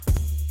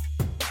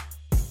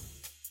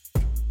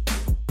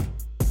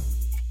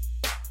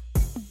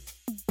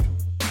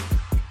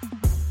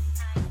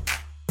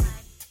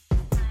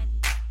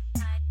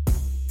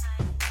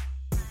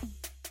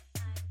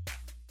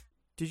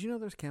Did you know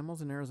there's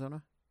camels in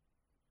Arizona?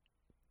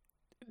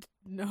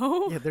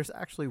 No. Yeah, there's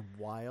actually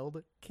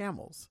wild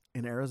camels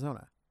in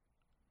Arizona.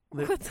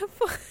 What the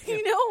fuck? Yeah.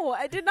 No,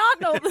 I did not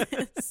know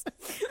this.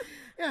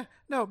 Yeah,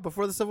 no.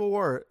 Before the Civil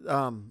War,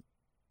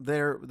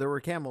 there were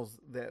camels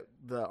that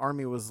the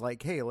army was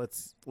like, hey,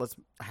 let's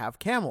have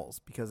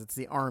camels because it's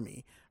the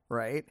army,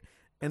 right?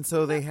 And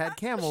so they had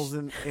camels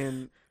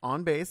in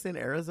on base in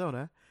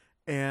Arizona,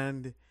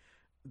 and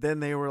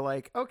then they were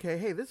like, okay,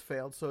 hey, this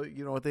failed. So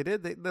you know what they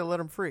did? They let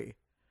them free.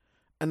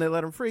 And they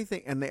let them free,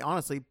 and they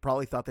honestly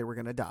probably thought they were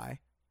going to die.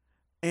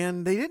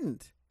 And they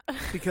didn't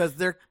because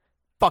they're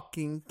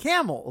fucking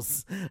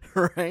camels,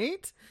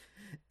 right?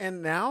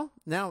 And now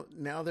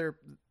they're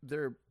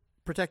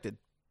protected.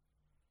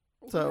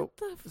 So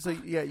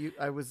yeah,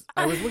 I was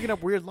looking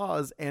up weird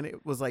laws, and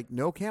it was like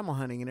no camel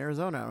hunting in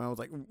Arizona, and I was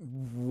like,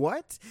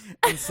 what?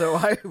 And so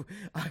I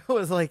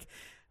was like,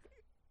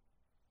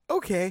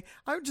 okay,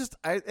 I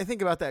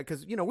think about that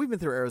because, you know, we've been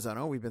through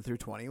Arizona, we've been through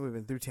 20, we've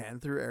been through 10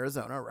 through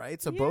Arizona,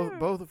 right? So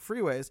both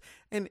freeways.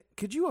 And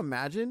could you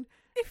imagine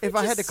if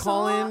I had to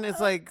call in, it's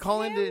like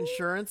call into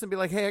insurance and be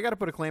like, hey, I got to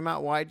put a claim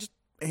out. Why? I just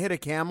hit a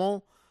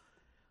camel.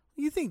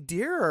 You think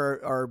deer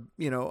are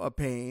you know, a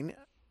pain?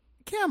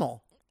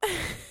 Camel.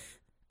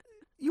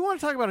 You want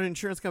to talk about an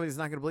insurance company that's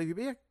not going to believe you?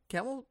 But yeah,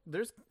 camel.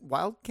 There's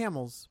wild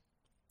camels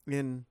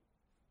in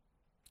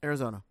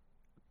Arizona.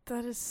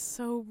 That is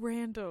so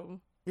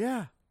random.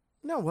 Yeah.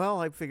 No, well,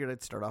 I figured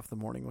I'd start off the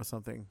morning with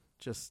something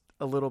just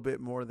a little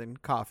bit more than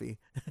coffee.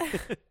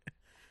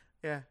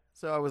 Yeah.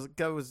 So I was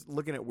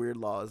looking at weird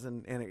laws,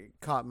 and it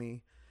caught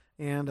me.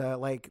 And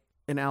like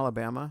in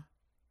Alabama,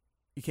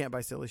 you can't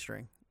buy silly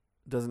string.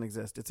 It doesn't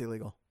exist. It's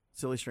illegal.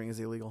 Silly string is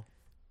illegal.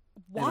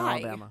 Why?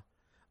 In Alabama.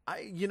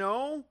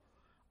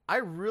 I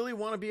really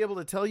want to be able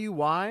to tell you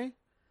why,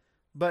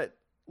 but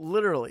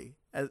literally,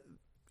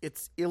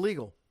 it's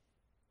illegal.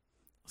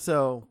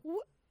 So,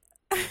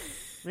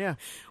 yeah.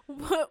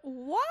 What?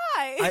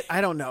 Why?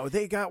 I don't know.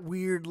 They got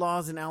weird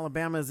laws in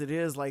Alabama as it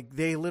is. Like,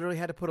 they literally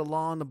had to put a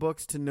law on the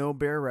books to no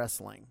bear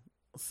wrestling.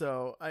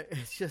 So,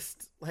 it's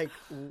just like,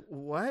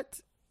 what?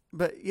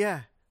 But,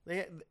 yeah.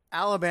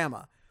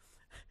 Alabama.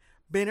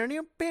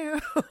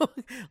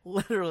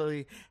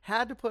 Literally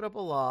had to put up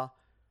a law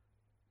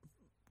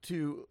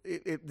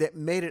that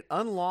made it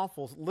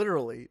unlawful,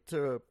 literally,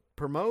 to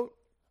promote,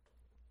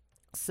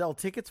 sell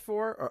tickets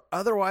for, or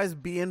otherwise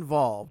be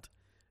involved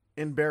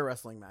in bear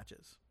wrestling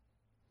matches.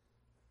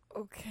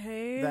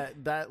 Okay.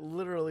 That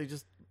literally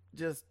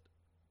just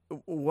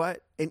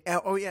what? And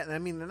oh yeah, I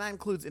mean, and that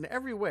includes in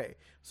every way.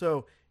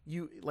 So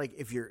you, like,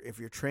 if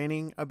you're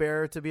training a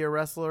bear to be a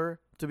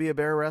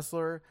bear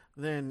wrestler,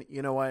 then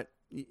you know what,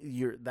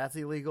 that's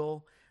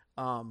illegal.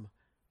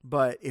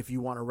 But if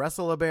you want to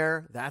wrestle a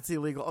bear, that's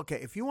illegal.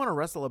 Okay, if you want to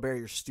wrestle a bear,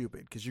 you're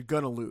stupid because you're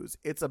gonna lose.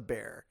 It's a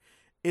bear.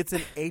 It's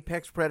an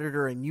apex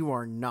predator, and you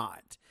are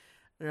not.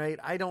 Right?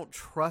 I don't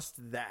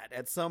trust that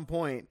at some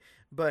point,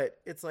 but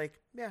it's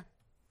like, yeah.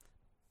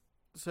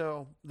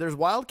 So there's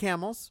wild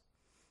camels,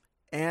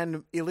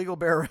 and illegal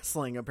bear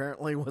wrestling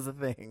apparently was a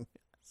thing.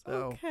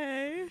 So,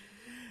 okay.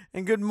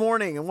 And good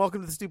morning, and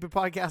welcome to the Stupid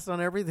Podcast on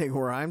Everything,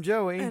 where I'm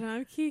Joey. And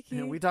I'm Kiki.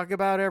 And we talk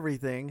about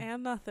everything.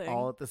 And nothing.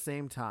 All at the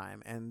same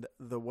time. And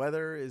the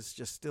weather is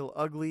just still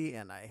ugly,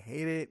 and I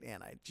hate it,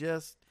 and I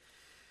just...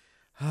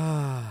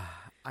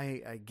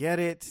 I get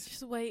it.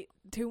 Just wait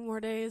 2 more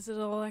days.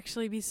 It'll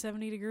actually be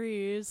 70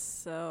 degrees,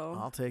 so...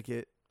 I'll take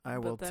it. I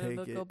will take it. But then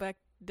it'll go back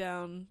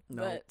down,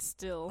 but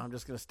still. I'm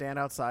just going to stand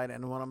outside,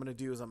 and what I'm going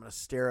to do is I'm going to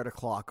stare at a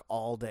clock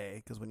all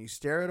day, because when you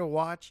stare at a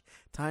watch,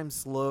 time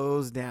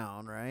slows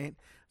down, right?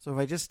 So if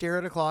I just stare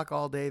at a clock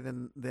all day,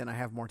 then I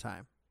have more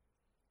time.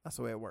 That's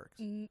the way it works.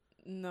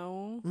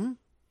 No. Hmm?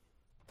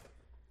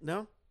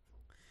 No?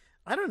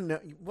 I don't know.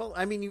 Well,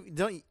 I mean,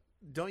 don't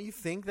you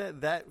think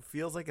that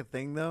feels like a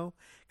thing, though?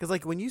 Because,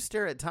 like, when you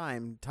stare at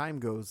time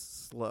goes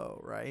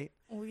slow, right?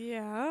 Well,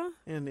 yeah.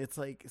 And it's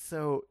like,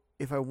 so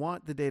if I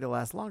want the day to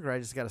last longer, I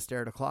just got to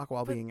stare at a clock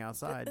while being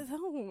outside.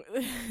 No,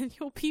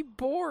 you'll be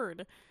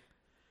bored.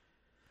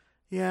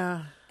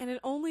 Yeah. And it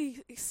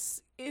only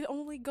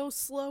goes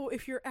slow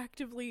if you're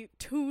actively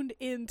tuned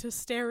into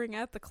staring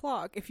at the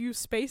clock. If you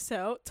space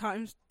out,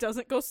 time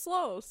doesn't go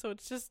slow. So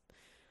it's just...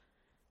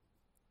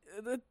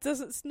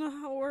 It's not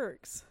how it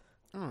works.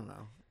 I don't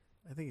know.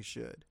 I think it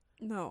should.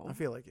 No. I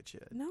feel like it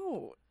should.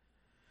 No.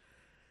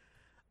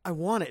 I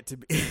want it to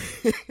be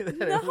that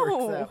it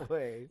works that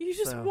way. You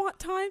just want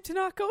time to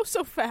not go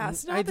so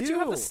fast. Not that do. you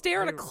have to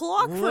stare at a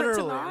clock for it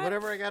to not.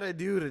 Whatever I got to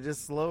do to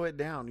just slow it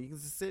down. You can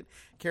just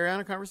carry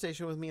on a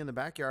conversation with me in the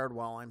backyard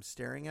while I'm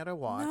staring at a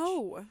watch.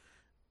 No.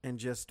 And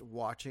just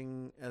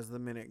watching as the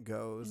minute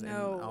goes.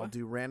 No. And I'll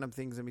do random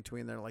things in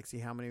between there, like see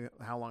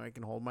how long I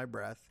can hold my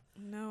breath.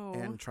 No.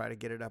 And try to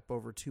get it up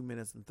over 2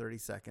 minutes and 30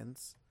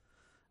 seconds.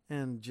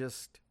 And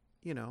just,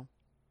 you know,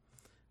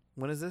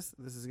 when is this?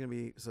 This is going to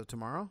be, so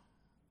tomorrow?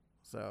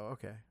 So,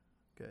 okay,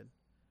 good.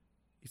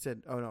 You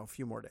said, oh no, a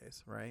few more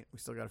days, right? We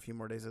still got a few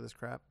more days of this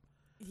crap?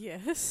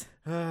 Yes.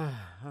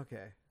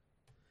 Okay.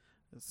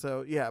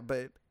 So, yeah,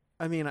 but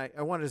I mean, I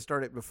wanted to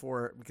start it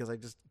before because I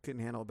just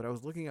couldn't handle it, but I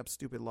was looking up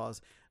stupid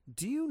laws.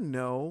 Do you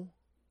know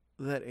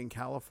that in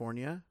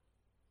California,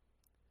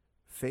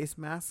 face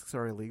masks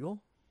are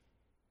illegal?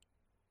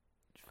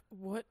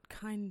 What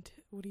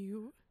do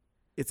you...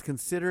 It's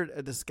considered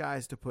a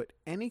disguise to put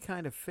any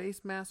kind of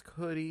face mask,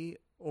 hoodie,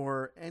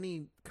 or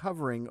any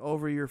covering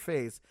over your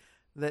face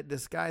that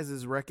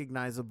disguises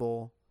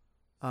recognizable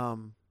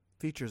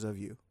features of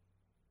you.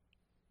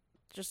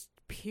 Just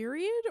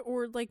period?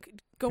 Or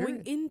like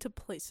going into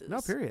places?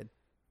 No, period.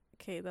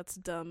 Okay, that's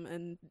dumb,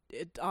 and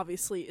it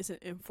obviously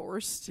isn't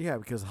enforced. Yeah,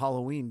 because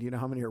Halloween, do you know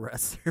how many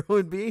arrests there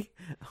would be?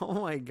 Oh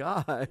my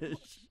gosh.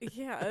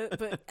 Yeah,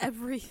 but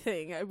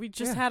everything. We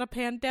just had a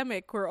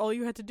pandemic where all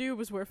you had to do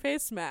was wear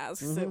face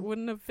masks. Mm-hmm. It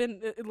wouldn't have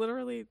been,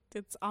 literally,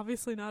 it's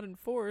obviously not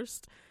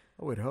enforced.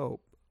 I would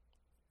hope.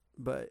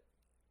 But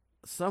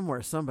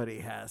somewhere somebody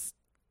has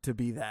to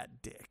be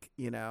that dick,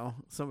 you know?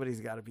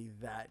 Somebody's got to be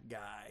that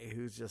guy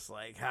who's just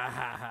like, ha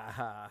ha ha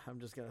ha, I'm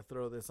just going to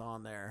throw this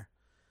on there.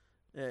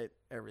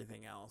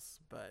 Everything else.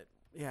 But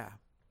yeah.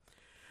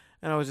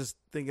 And I was just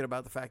thinking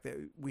about the fact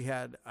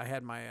that I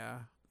had my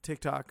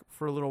TikTok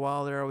for a little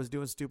while there. I was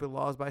doing stupid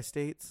laws by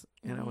states,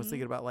 and I was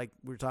thinking about, like,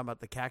 we were talking about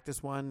the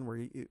cactus one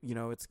where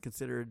it's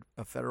considered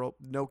a federal,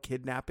 no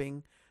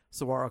kidnapping.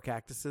 Saguaro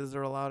cactuses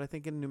are allowed, I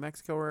think, in New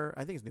Mexico, or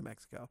I think it's New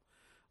Mexico,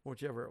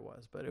 whichever it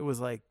was. But it was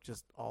like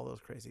just all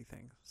those crazy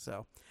things.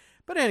 So,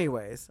 but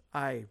anyways,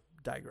 I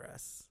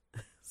digress.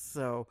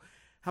 So,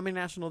 how many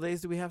national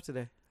days do we have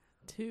today?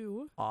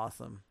 2.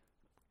 Awesome.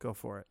 Go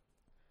for it.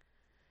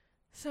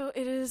 So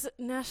it is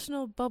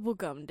National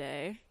Bubblegum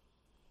Day.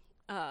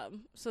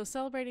 So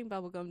celebrating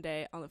Bubblegum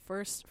Day on the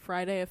first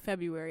Friday of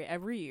February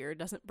every year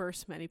doesn't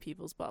burst many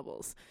people's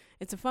bubbles.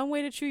 It's a fun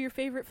way to chew your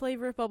favorite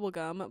flavor of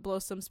bubblegum, blow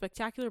some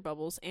spectacular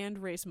bubbles, and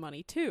raise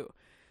money too.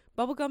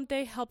 Bubblegum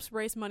Day helps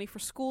raise money for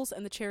schools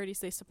and the charities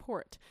they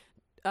support.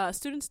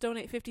 Students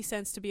donate 50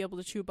 cents to be able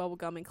to chew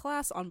bubblegum in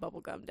class on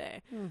Bubblegum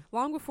Day.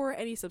 Long before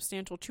any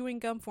substantial chewing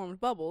gum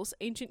formed bubbles,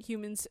 ancient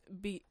humans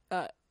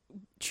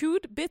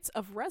chewed bits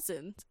of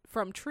resin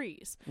from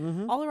trees.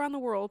 All around the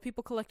world,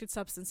 people collected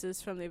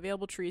substances from the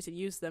available trees and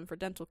used them for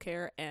dental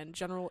care and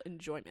general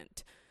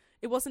enjoyment.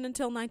 It wasn't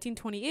until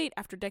 1928,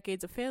 after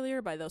decades of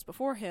failure by those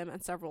before him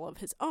and several of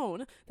his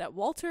own, that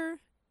Walter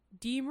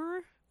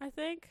Deemer, I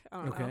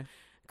don't know,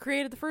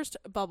 created the first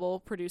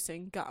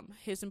bubble-producing gum.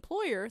 His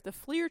employer, the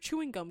Fleer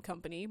Chewing Gum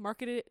Company,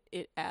 marketed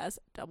it as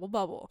Double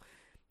Bubble.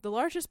 The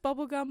largest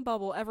bubblegum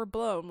bubble ever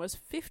blown was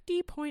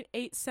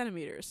 50.8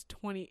 centimeters,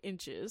 20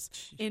 inches,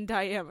 in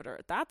diameter.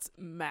 That's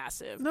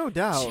massive. No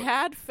doubt.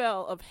 Chad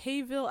Fell of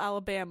Hayville,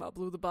 Alabama,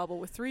 blew the bubble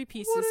with 3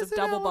 pieces of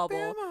Double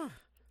Bubble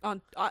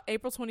on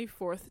April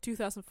 24th,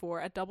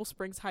 2004, at Double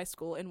Springs High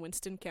School in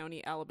Winston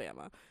County,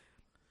 Alabama.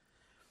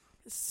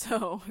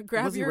 So,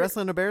 Was he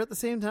wrestling a bear at the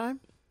same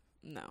time?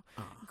 No.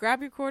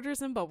 Grab your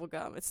quarters and bubble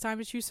gum. It's time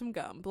to chew some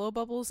gum, blow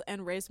bubbles,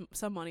 and raise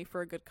some money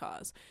for a good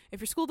cause. If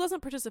your school doesn't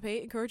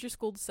participate, encourage your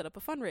school to set up a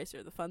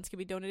fundraiser. The funds can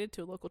be donated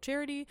to a local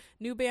charity,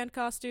 new band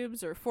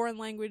costumes, or foreign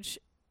language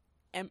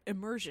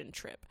immersion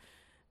trip.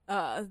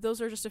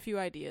 Those are just a few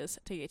ideas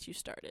to get you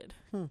started.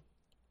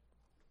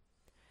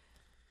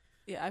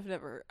 Yeah, I've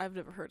never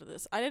heard of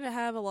this. I didn't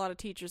have a lot of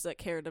teachers that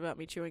cared about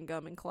me chewing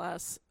gum in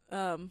class.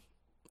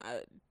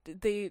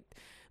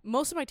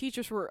 Most of my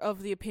teachers were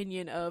of the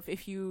opinion of,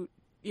 if you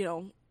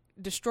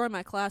destroy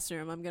my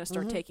classroom, I'm going to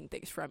start taking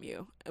things from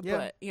you.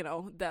 Yeah.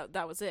 But,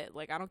 that was it.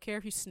 Like, I don't care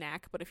if you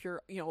snack, but if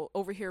you're,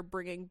 over here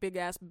bringing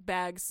big-ass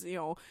bags,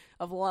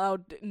 of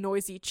loud,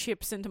 noisy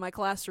chips into my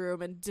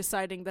classroom and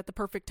deciding that the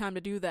perfect time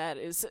to do that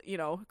is,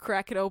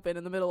 crack it open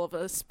in the middle of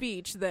a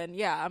speech, then,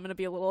 yeah, I'm going to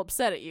be a little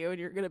upset at you, and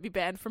you're going to be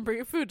banned from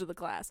bringing food to the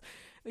class.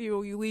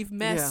 You leave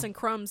mess and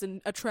crumbs and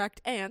attract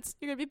ants,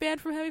 you're going to be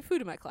banned from having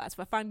food in my class.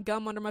 If I find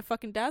gum under my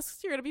fucking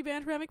desks, you're going to be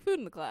banned from having food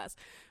in the class.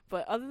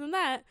 But other than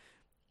that,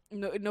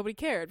 nobody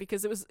cared,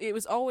 because it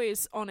was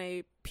always on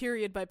a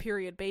period by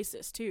period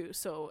basis too.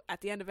 So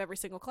at the end of every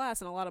single class,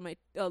 and a lot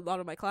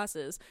of my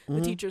classes, the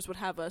teachers would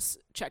have us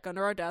check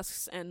under our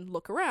desks and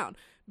look around,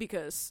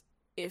 because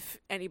if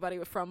anybody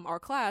from our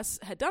class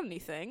had done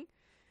anything,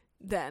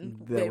 then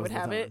they would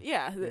have it.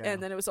 Yeah.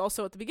 And then it was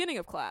also at the beginning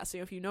of class.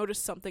 If you notice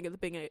something at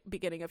the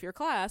beginning of your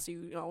class,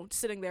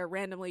 sitting there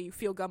randomly, you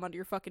feel gum under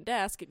your fucking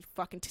desk, and you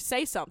fucking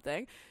say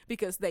something,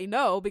 because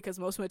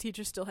most of my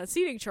teachers still had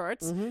seating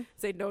charts. So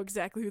they know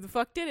exactly who the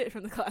fuck did it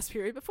from the class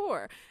period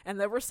before. And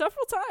there were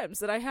several times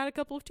that I had a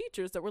couple of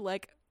teachers that were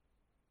like,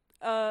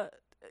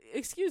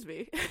 excuse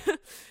me. And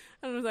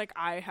I was like,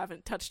 I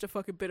haven't touched a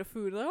fucking bit of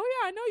food. Like, oh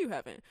yeah, I know you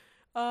haven't.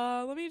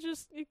 Let me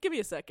just give me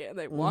a second. And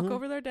they walk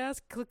over their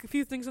desk, click a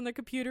few things on their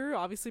computer,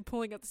 obviously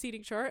pulling out the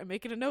seating chart and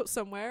making a note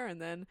somewhere.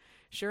 And then,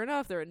 sure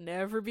enough, there would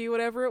never be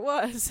whatever it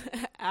was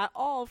at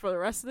all for the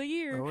rest of the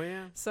year. Oh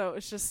yeah. So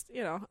it's just,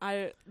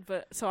 I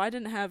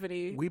didn't have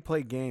any. We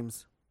played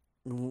games.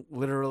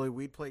 Literally,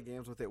 we'd play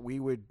games with it. We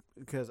would,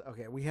 because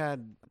we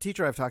had a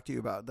teacher I've talked to you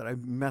about that I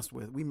messed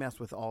with. We messed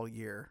with all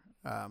year.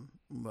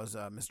 Was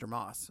Mr.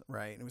 Moss,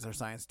 right? He was our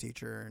science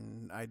teacher,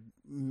 and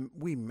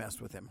we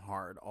messed with him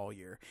hard all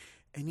year.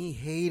 and he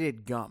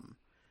hated gum.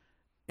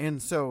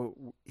 And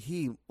so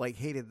he like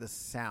hated the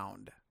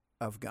sound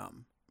of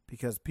gum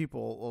because a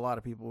lot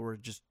of people were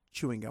just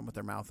chewing gum with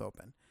their mouth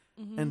open.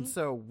 Mm-hmm. And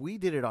so we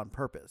did it on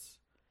purpose.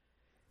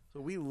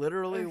 So we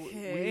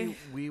literally,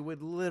 we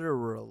would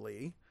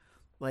literally,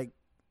 like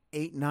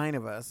 8, 9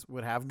 of us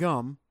would have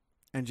gum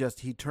and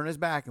he'd turn his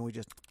back and we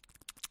just,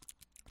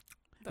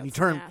 and he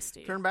turned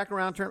back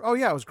around, oh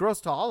yeah, it was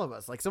gross to all of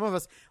us. Like some of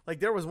us, like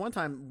there was one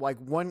time, like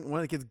one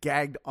of the kids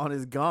gagged on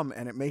his gum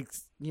and it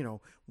makes,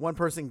 one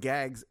person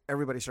gags,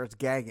 everybody starts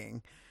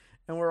gagging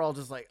and we're all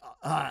just like,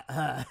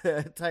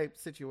 type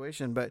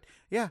situation. But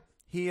yeah,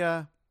 he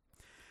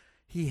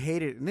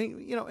hated it. And they,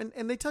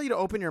 and they tell you to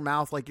open your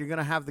mouth like you're going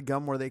to have the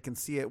gum where they can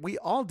see it. We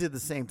all did the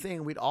same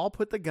thing. We'd all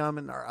put the gum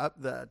in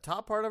the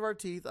top part of our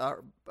teeth,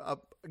 our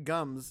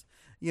gums,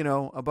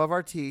 above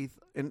our teeth.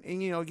 And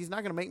he's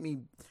not going to make me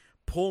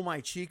pull my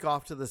cheek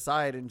off to the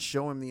side and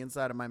show him the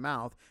inside of my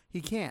mouth. He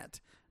can't.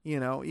 You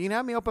can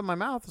have me open my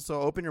mouth,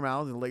 so open your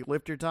mouth and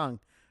lift your tongue.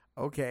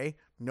 Okay,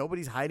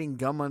 nobody's hiding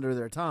gum under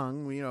their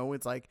tongue.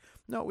 It's like,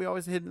 no, we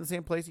always hid in the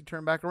same place. He'd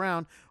turn back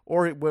around.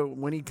 Or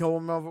when he'd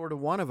come over to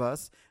one of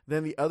us,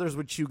 then the others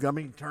would chew gum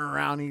and he'd turn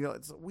around.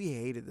 And we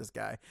hated this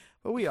guy.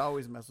 But we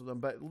always messed with him.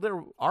 But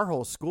our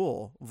whole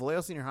school,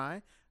 Vallejo Senior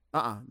High,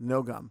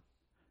 no gum.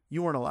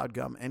 You weren't allowed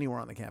gum anywhere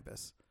on the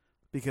campus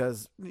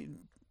because we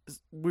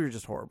were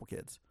just horrible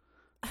kids.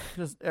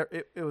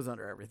 It was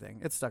under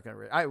everything. It's stuck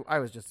under it. I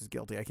was just as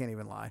guilty. I can't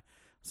even lie.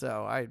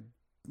 So I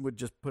would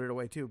just put it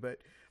away too. But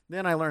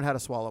then I learned how to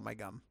swallow my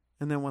gum.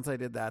 And then once I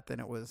did that, then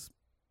it was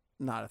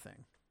not a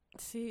thing.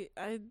 See,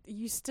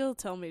 you still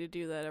tell me to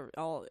do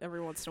that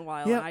every once in a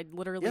while. Yeah, and I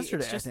literally,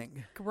 yesterday, it's just I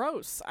think.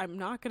 gross. I'm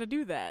not going to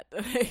do that.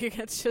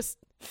 It's just,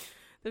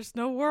 there's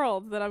no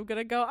world that I'm going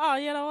to go, oh,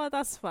 you know what,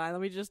 that's fine.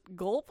 Let me just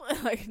gulp.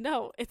 Like,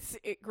 no,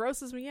 it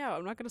grosses me out.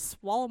 I'm not going to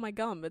swallow my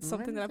gum. It's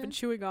something that I've been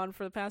chewing on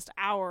for the past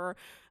hour.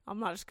 I'm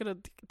not just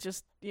going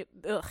to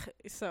ugh.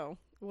 So,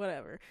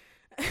 whatever.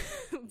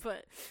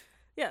 But,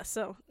 yeah,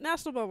 so,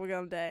 National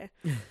Bubblegum Day.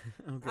 Okay.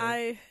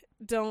 I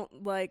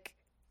don't like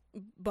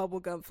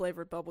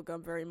flavored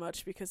bubblegum very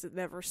much because it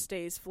never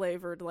stays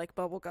flavored like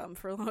bubblegum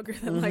for longer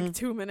than like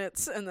 2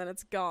 minutes and then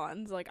it's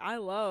gone. Like, I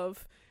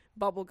love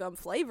bubblegum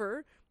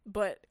flavor,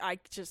 but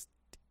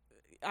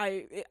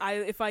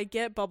if I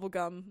get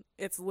bubblegum,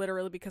 it's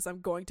literally because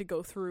I'm going to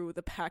go through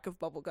the pack of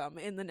bubblegum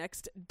in the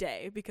next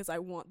day because I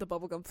want the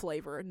bubblegum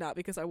flavor, not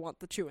because I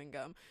want the chewing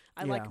gum.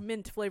 I like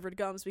mint flavored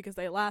gums because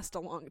they last a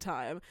long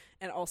time,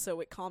 and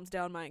also it calms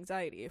down my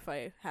anxiety if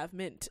I have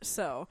mint.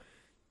 So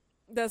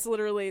that's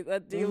literally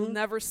that. You'll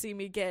never see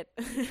me get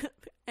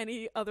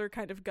any other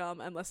kind of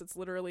gum unless it's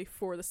literally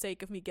for the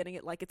sake of me getting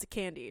it like it's a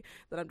candy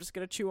that I'm just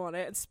gonna chew on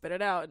it and spit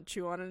it out and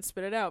chew on it and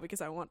spit it out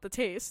because I want the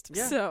taste.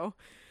 Yeah. So,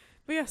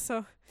 but yeah,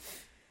 so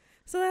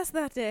that's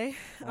that day.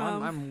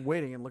 Well, I'm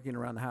waiting and looking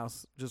around the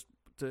house just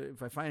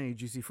if I find any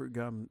juicy fruit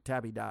gum.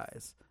 Tabby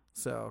dies,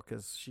 so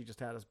because she just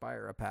had us buy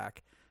her a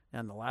pack,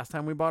 and the last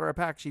time we bought her a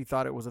pack, she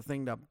thought it was a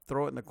thing to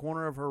throw it in the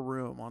corner of her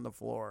room on the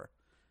floor.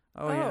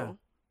 Oh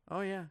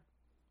yeah.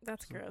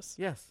 That's gross.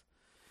 Yes.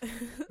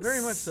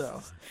 Very much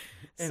so.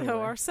 Anyway. So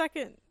our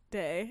second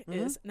day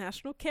is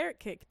National Carrot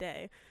Cake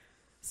Day.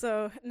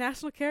 So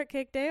National Carrot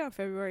Cake Day on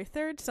February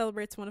 3rd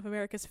celebrates one of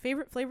America's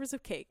favorite flavors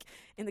of cake.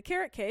 In the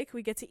carrot cake,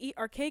 we get to eat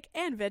our cake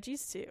and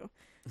veggies too.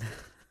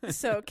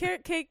 So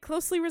carrot cake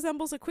closely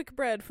resembles a quick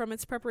bread from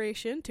its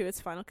preparation to its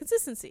final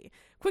consistency.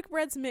 Quick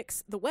breads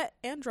mix the wet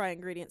and dry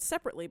ingredients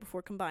separately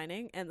before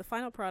combining, and the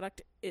final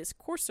product is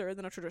coarser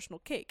than a traditional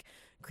cake.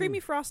 Creamy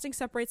frosting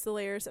separates the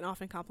layers and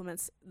often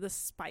complements the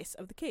spice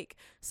of the cake.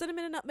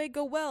 Cinnamon and nutmeg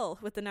go well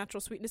with the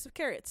natural sweetness of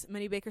carrots.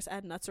 Many bakers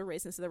add nuts or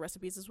raisins to their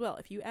recipes as well.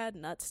 If you add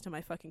nuts to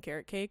my fucking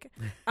carrot cake,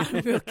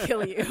 I will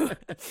kill you.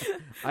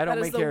 I don't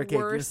make carrot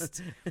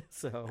worst. Cake.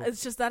 So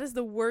it's just that is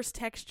the worst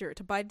texture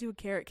to bite into a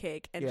carrot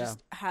cake and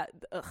just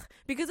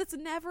because it's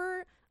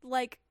never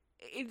like.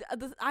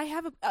 I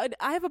have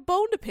a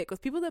bone to pick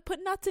with people that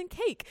put nuts in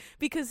cake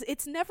because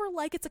it's never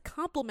like it's a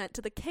compliment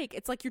to the cake.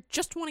 It's like you're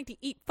just wanting to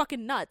eat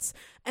fucking nuts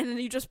and then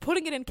you're just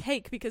putting it in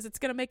cake because it's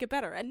gonna make it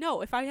better. And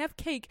no, if I have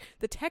cake,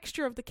 the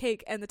texture of the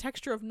cake and the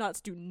texture of nuts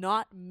do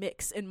not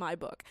mix in my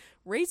book.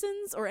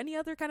 Raisins or any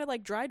other kind of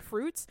like dried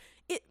fruits,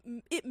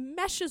 it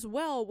meshes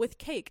well with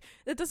cake.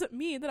 That doesn't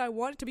mean that I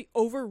want it to be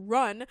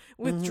overrun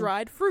with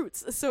dried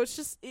fruits. So it's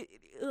just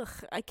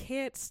I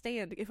can't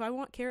stand. If I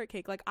want carrot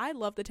cake, like I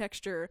love the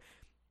texture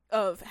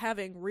of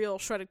having real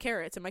shredded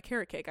carrots in my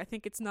carrot cake. I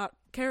think it's not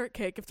carrot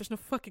cake if there's no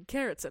fucking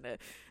carrots in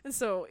it. And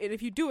so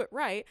if you do it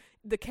right,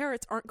 the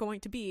carrots aren't going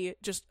to be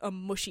just a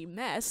mushy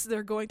mess.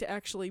 They're going to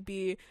actually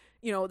be,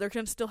 they're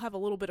going to still have a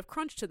little bit of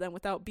crunch to them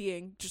without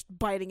being just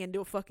biting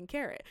into a fucking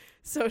carrot.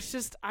 So it's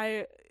just,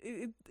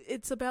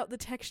 it's about the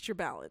texture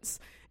balance.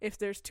 If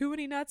there's too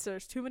many nuts,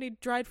 there's too many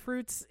dried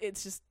fruits,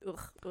 it's just,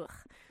 ugh.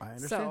 I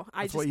understand. So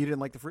That's why you didn't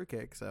like the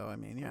fruitcake, so I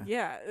mean, yeah.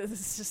 Yeah,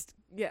 it's just,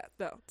 yeah,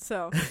 no.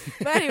 So,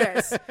 but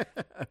anyways.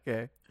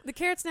 Okay. The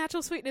carrot's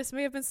natural sweetness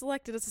may have been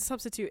selected as a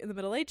substitute in the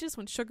Middle Ages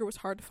when sugar was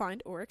hard to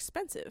find or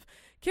expensive.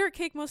 Carrot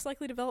cake most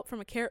likely developed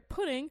from a carrot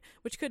pudding,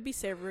 which could be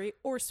savory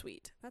or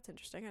sweet. That's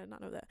interesting. I did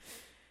not know that.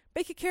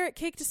 Bake a carrot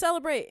cake to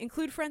celebrate.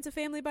 Include friends and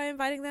family by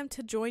inviting them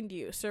to join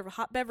you. Serve a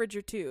hot beverage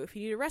or two. If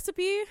you need a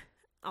recipe,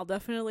 I'll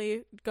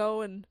definitely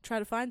go and try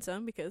to find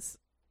some because,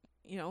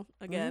 you know,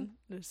 again,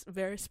 there's a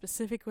very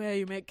specific way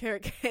you make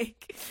carrot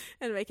cake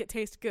and make it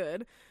taste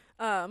good.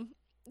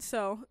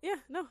 So, yeah,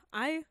 no,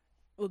 I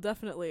will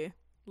definitely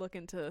look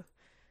into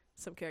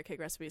some carrot cake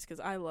recipes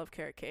because I love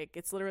carrot cake.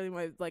 It's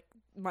literally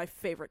my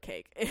favorite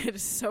cake. It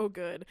is so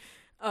good.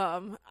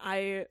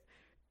 I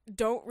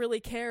don't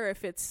really care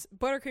if it's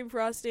buttercream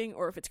frosting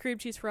or if it's cream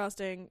cheese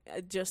frosting,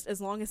 just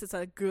as long as it's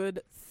a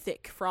good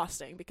thick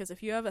frosting, because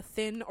if you have a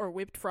thin or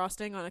whipped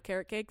frosting on a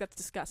carrot cake, that's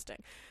disgusting.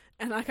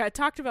 And like I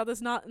talked about this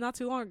not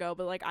too long ago,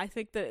 but like I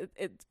think that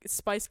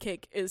spice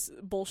cake is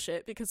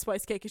bullshit because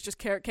spice cake is just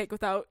carrot cake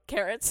without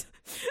carrots.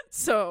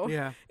 So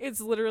yeah, it's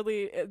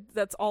literally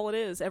that's all it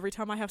is. Every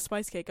time I have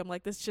spice cake, I'm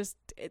like, this just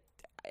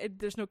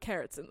there's no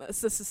carrots in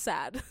this. This is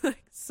sad.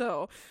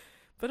 So,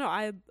 but no,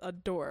 I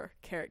adore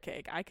carrot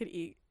cake. I could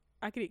eat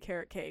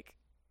carrot cake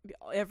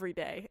every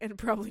day and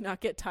probably not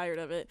get tired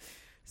of it.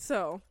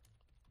 So,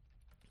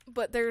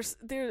 but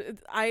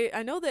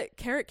I know that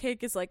carrot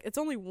cake is like, it's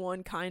only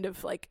one kind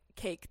of like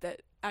cake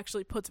that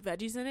actually puts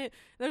veggies in it.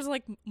 There's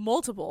like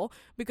multiple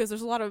because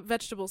there's a lot of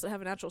vegetables that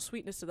have a natural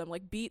sweetness to them,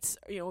 like beets.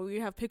 You know,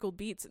 we have pickled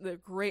beets. They're a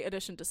great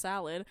addition to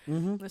salad.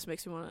 This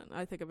makes me want to,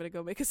 I think I'm going to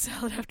go make a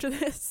salad after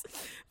this.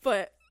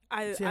 But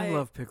I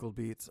love pickled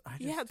beets.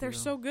 They're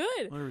so good.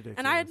 They're ridiculous.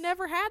 And I had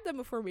never had them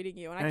before meeting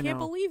you, and I can't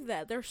believe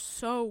that. They're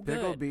so good.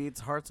 Pickled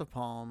beets, hearts of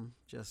palm,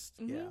 just,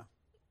 yeah.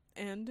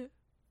 And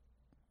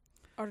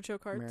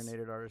artichoke hearts.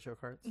 Marinated artichoke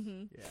hearts.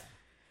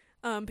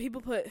 Yeah. People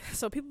put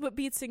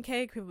beets in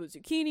cake, people put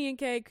zucchini in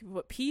cake, people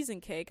put peas in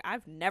cake.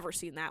 I've never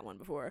seen that one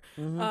before.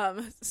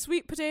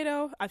 Sweet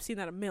potato, I've seen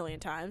that a million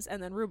times,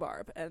 and then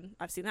rhubarb, and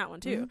I've seen that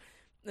one too.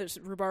 There's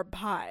rhubarb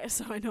pie,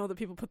 so I know that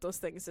people put those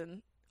things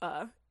in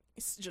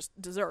it's just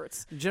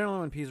desserts. Generally,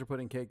 when peas are put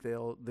in cake, they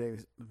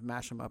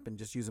mash them up and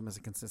just use them as a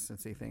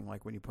consistency thing,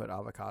 like when you put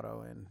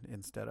avocado in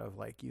instead of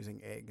like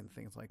using egg and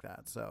things like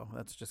that. So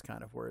that's just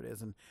kind of where it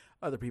is. And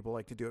other people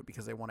like to do it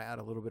because they want to add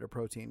a little bit of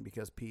protein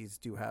because peas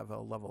do have a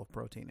level of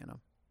protein in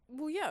them.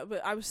 Well, yeah,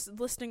 but I was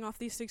listing off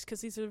these things because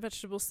these are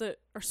vegetables that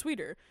are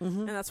sweeter,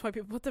 and that's why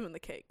people put them in the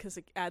cake because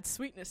it adds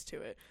sweetness to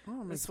it.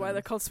 Oh, that's why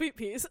they're called sweet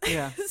peas.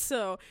 Yeah.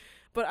 So,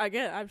 but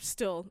again,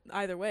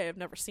 either way, I've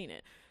never seen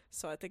it.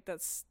 So I think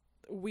that's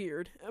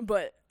weird,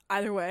 but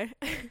either way,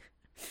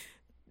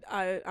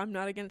 I'm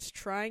not against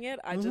trying it.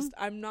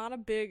 I'm not a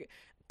big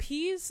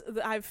peas.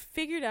 I've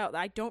figured out that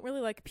I don't really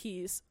like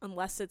peas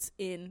unless it's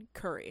in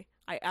curry.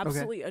 I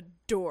absolutely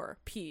adore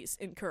peas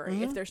in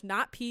curry. If there's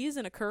not peas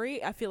in a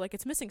curry, I feel like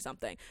it's missing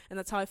something, and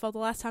that's how I felt the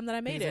last time that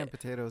I made peas it. And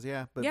potatoes,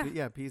 yeah, but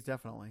yeah, peas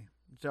definitely.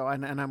 So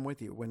and I'm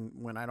with you.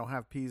 When I don't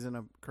have peas in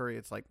a curry,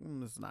 it's like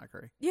this is not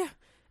curry. Yeah.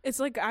 It's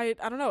like, I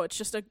don't know, it's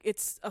just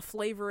it's a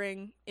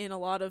flavoring in a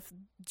lot of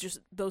just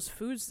those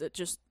foods that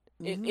just,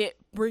 it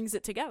brings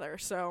it together.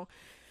 So,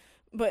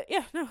 but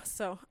yeah, no,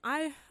 so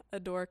I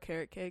adore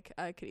carrot cake.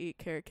 I could eat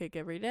carrot cake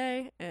every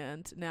day,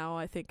 and now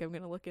I think I'm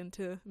going to look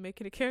into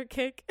making a carrot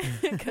cake,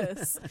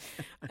 because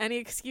any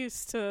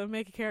excuse to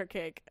make a carrot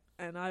cake,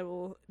 and I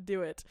will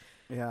do it.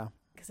 Yeah.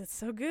 Because it's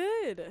so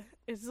good.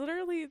 It's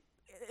literally,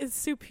 it's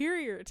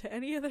superior to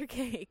any other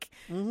cake.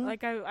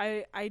 Like,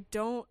 I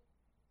don't,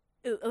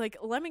 like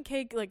lemon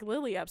cake, like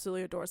Lily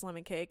absolutely adores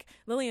lemon cake.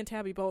 Lily and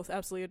Tabby both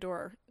absolutely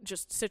adore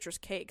just citrus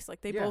cakes.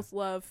 Like they both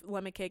love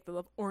lemon cake, they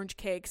love orange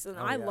cakes, and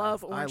I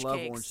love orange cakes. I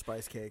love orange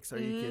spice cakes. Are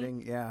you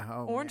kidding?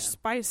 Yeah. Orange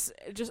spice,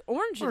 just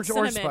orange and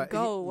cinnamon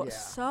go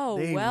so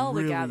well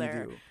really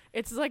together. Do.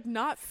 It's like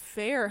not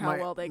fair how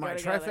well they go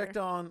together. My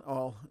trifecta on,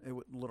 a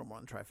little more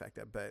than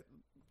trifecta, but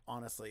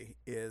honestly,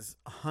 is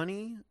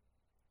honey,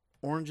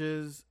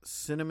 oranges,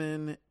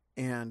 cinnamon,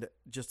 and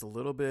just a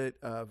little bit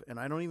of, and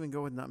I don't even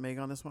go with nutmeg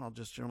on this one. I'll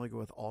just generally go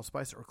with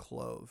allspice or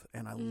clove.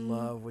 And I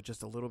love with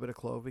just a little bit of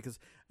clove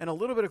and a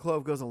little bit of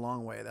clove goes a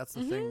long way. That's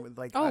the thing with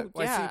like,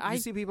 I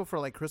see people for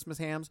like Christmas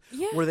hams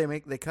where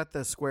they cut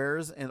the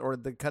squares or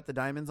they cut the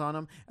diamonds on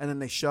them and then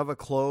they shove a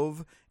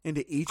clove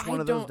into each one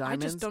of those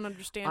diamonds. I just don't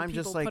understand. I'm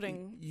just like,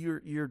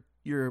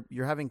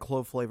 you're having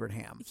clove flavored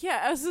ham.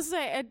 Yeah, I was just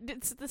saying,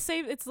 it's the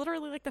same. It's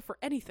literally like that for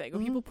anything.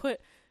 When people put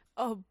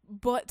a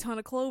butt ton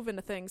of clove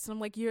into things, and I'm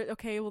like, you're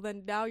okay, well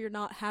then now you're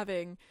not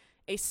having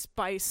a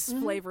spice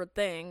flavored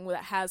thing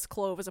that has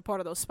clove as a part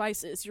of those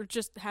spices. You're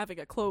just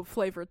having a clove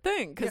flavored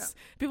thing, because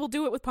people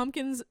do it with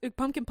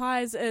pumpkin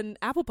pies and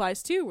apple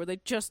pies too, where they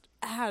just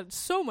add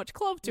so much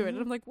clove to it, and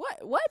I'm like,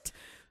 what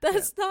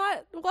that's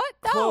not what.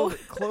 No,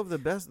 clove the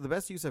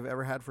best use I've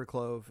ever had for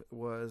clove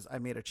was I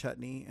made a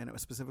chutney, and it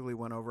was specifically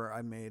went over,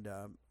 I made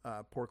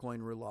pork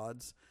loin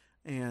roulades,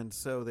 and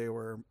so they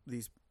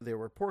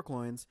were pork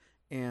loins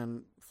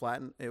and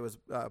flattened. It was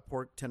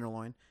pork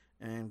tenderloin,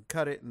 and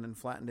cut it and then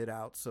flattened it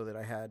out so that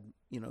I had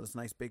this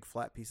nice big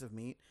flat piece of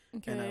meat.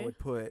 Okay. And I would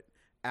put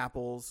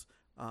apples,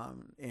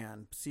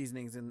 and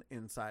seasonings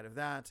inside of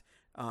that,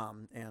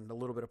 and a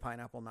little bit of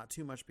pineapple, not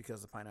too much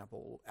because the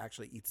pineapple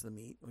actually eats the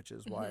meat, which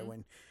is why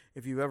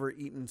if you've ever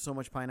eaten so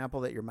much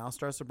pineapple that your mouth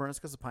starts to burn, it's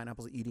because the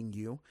pineapple's eating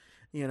you,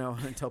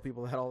 and tell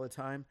people that all the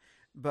time.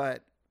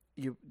 But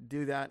you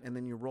do that, and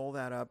then you roll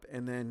that up,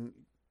 and then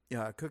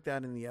cook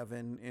that in the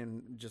oven,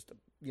 and just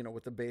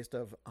with the base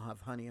of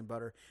honey and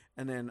butter.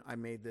 And then I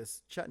made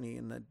this chutney,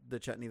 and the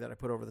chutney that I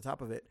put over the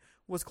top of it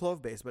was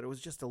clove based, but it was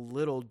just a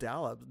little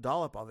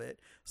dollop of it,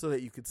 so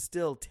that you could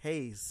still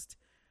taste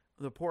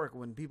the pork.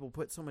 When people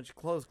put so much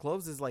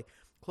cloves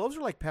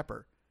are like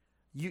pepper.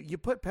 You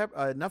put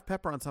enough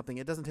pepper on something,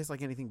 it doesn't taste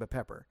like anything but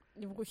pepper.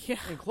 Yeah.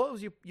 And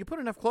cloves, you put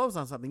enough cloves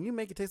on something, you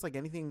make it taste like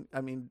anything.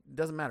 I mean, it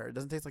doesn't matter. It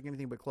doesn't taste like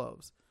anything but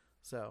cloves.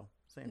 So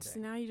same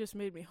thing. Now you just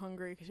made me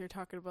hungry because you're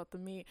talking about the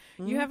meat.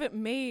 You haven't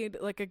made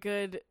like a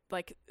good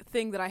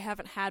thing that I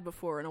haven't had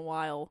before in a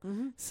while.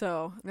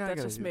 So that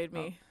just made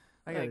me.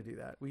 I gotta do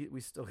that.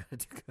 We still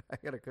gotta I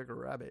gotta cook a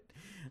rabbit.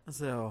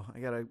 So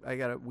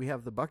we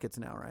have the buckets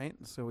now, right?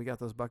 So we got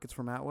those buckets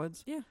from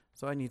Atwood's. Yeah.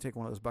 So I need to take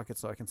one of those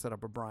buckets so I can set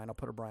up a brine. I'll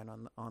put a brine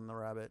on the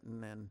rabbit,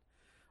 and then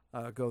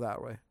go that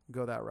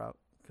route,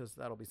 because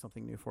that'll be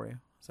something new for you.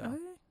 So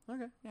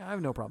okay. Yeah, I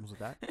have no problems with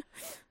that.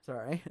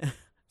 Sorry.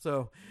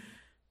 So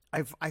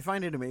I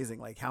find it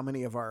amazing, like, how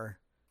many of our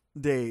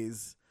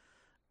days,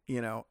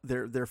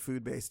 they're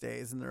food-based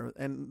days,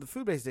 and the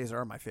food-based days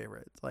are my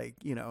favorites. Like,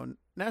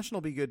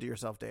 National Be Good to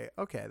Yourself Day.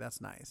 Okay, that's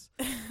nice.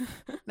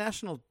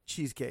 National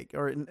Cheesecake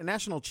or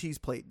National Cheese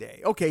Plate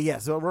Day. Okay, yeah,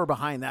 so we're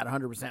behind that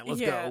 100%. Let's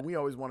go. We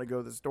always want to go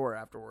to the store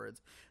afterwards.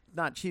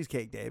 Not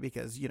Cheesecake Day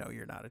because,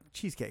 you're not a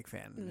cheesecake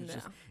fan. It's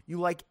just, you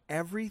like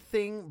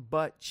everything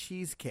but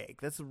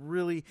cheesecake. That's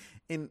really,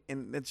 and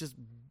it's just,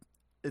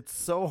 it's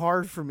so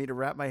hard for me to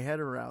wrap my head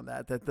around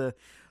that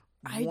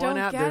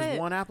there's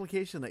one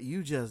application that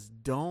you just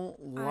don't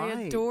like.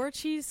 I adore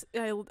cheese.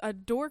 I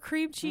adore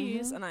cream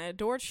cheese, and I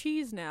adore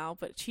cheese now.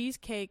 But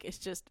cheesecake is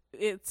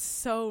it's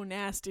so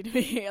nasty to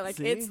me. Like,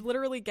 it's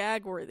literally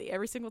gag worthy.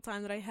 Every single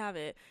time that I have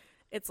it,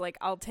 it's like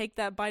I'll take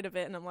that bite of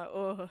it, and I'm like,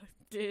 oh.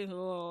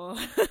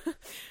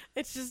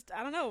 It's just,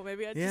 I don't know.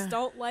 Maybe I just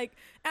don't like.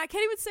 I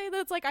can't even say that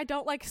it's like I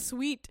don't like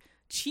sweet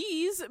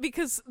cheese,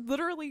 because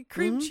literally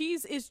cream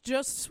cheese is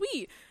just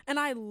sweet, and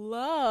I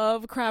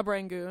love crab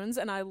rangoons,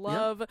 and I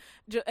love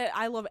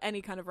I love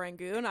any kind of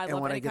rangoon. I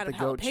love any kind of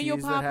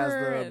jalapeno popper. That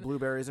has the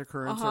blueberries or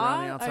currants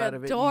around the outside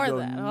of it. You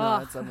go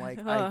nuts. I'm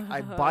like,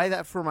 I buy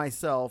that for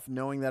myself,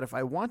 knowing that if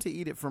I want to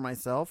eat it for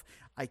myself,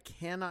 I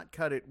cannot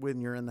cut it when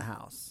you're in the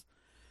house.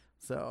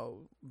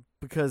 So,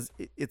 because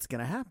it's going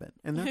to happen,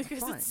 and that's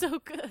because fine. It's so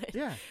good.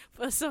 Yeah.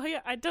 But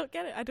I don't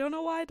get it. I don't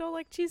know why I don't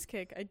like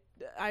cheesecake.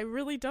 I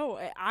really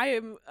don't. I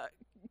am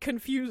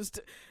confused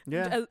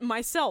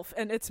myself,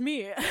 and it's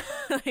me.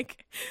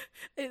 Like,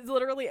 it's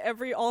literally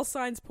all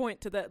signs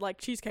point to that, like,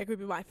 cheesecake would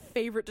be my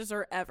favorite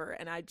dessert ever,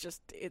 and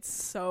it's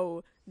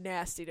so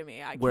nasty to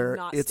me. I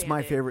cannot stand it. It's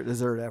my favorite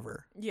dessert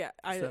ever. Yeah,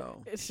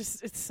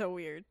 it's so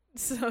weird.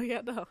 So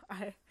yeah, no,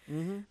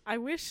 I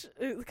wish,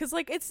 because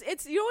like it's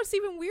what's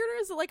even weirder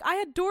is that, like, I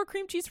adore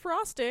cream cheese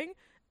frosting,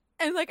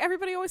 and like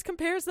everybody always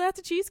compares that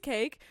to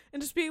cheesecake,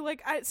 and just being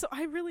like, I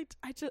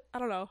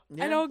don't know.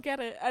 Yeah. I don't get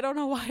it. I don't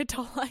know why I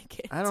don't like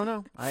it. I don't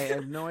know. I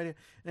have no idea.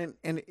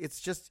 And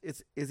is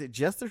it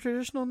just the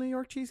traditional New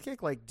York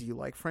cheesecake? Like, do you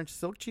like French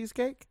silk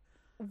cheesecake?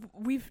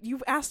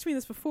 You've asked me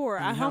this before.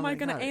 How am I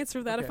going to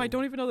answer that if I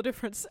don't even know the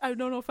difference? I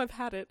don't know if I've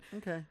had it.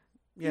 Okay.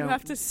 Yeah. You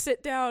have to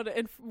sit down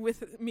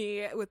with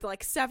me with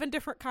like 7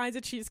 different kinds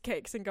of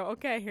cheesecakes and go,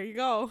 okay, here you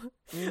go.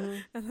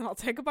 And then I'll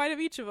take a bite of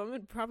each of them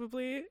and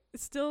probably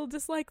still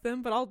dislike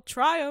them, but I'll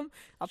try them.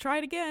 I'll try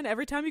it again.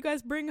 Every time you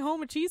guys bring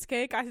home a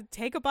cheesecake, I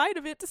take a bite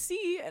of it to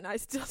see, and I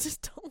still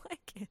just don't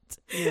like it.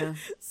 Yeah.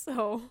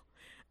 So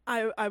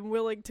I'm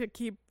willing to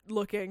keep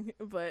looking,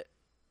 but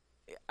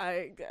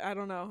I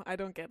don't know. I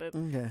don't get it.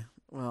 Okay.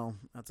 Well,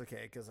 that's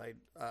okay, because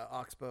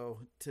Oxbow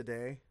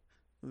today,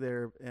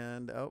 they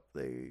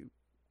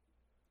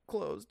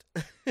closed.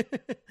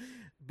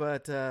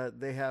 But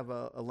they have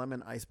a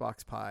lemon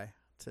icebox pie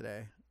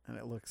today, and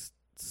it looks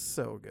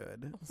so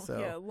good. So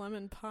yeah,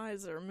 lemon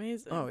pies are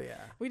amazing. Oh yeah,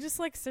 we just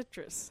like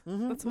citrus.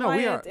 That's why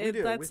we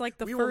do. That's like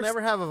the we first. will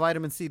never have a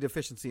vitamin C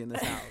deficiency in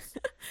this house.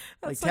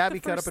 Like Tabby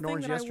cut up an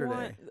orange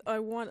yesterday. I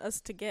want us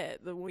to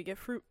get when we get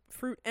fruit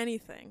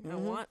anything. I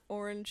want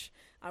orange.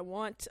 I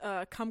want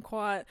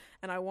kumquat,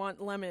 and I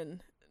want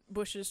lemon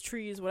bushes,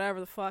 trees, whatever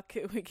the fuck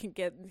we can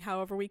get.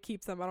 However we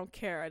keep them, I don't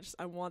care.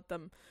 I want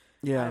them.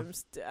 Yeah.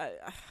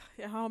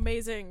 How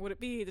amazing would it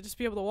be to just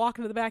be able to walk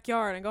into the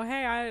backyard and go,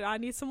 hey, I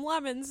need some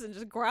lemons, and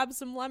just grab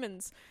some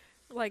lemons.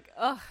 Like,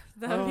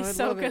 that would be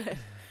so good. It.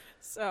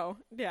 So,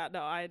 yeah,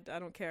 no, I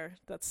don't care.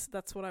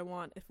 That's what I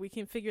want. If we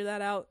can figure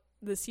that out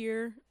this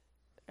year,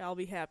 I'll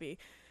be happy.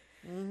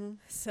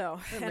 So,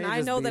 and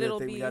I know that it'll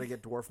be. We got to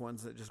get dwarf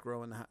ones that just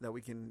grow that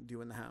we can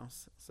do in the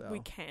house. So we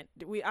can't.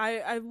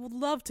 I would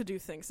love to do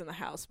things in the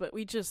house, but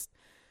we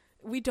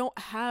don't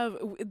have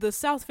the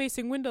south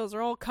facing windows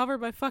are all covered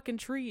by fucking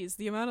trees.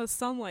 The amount of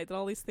sunlight that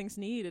all these things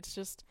need, it's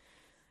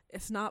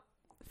not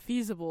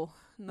feasible.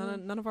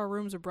 None of our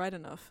rooms are bright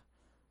enough.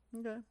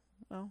 Okay.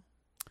 Well,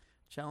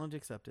 challenge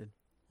accepted.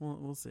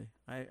 We'll see.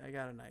 I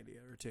got an idea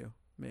or two,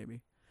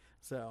 maybe.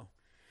 So,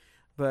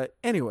 but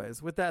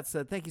anyways, with that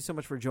said, thank you so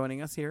much for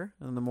joining us here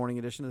in the morning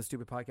edition of the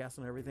Stupid Podcast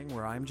and Everything,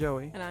 where I'm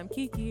Joey. And I'm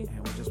Kiki.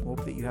 And we just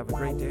hope that you have a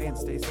great day and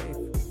stay safe.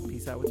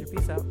 Peace out with your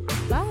peace out.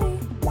 Bye.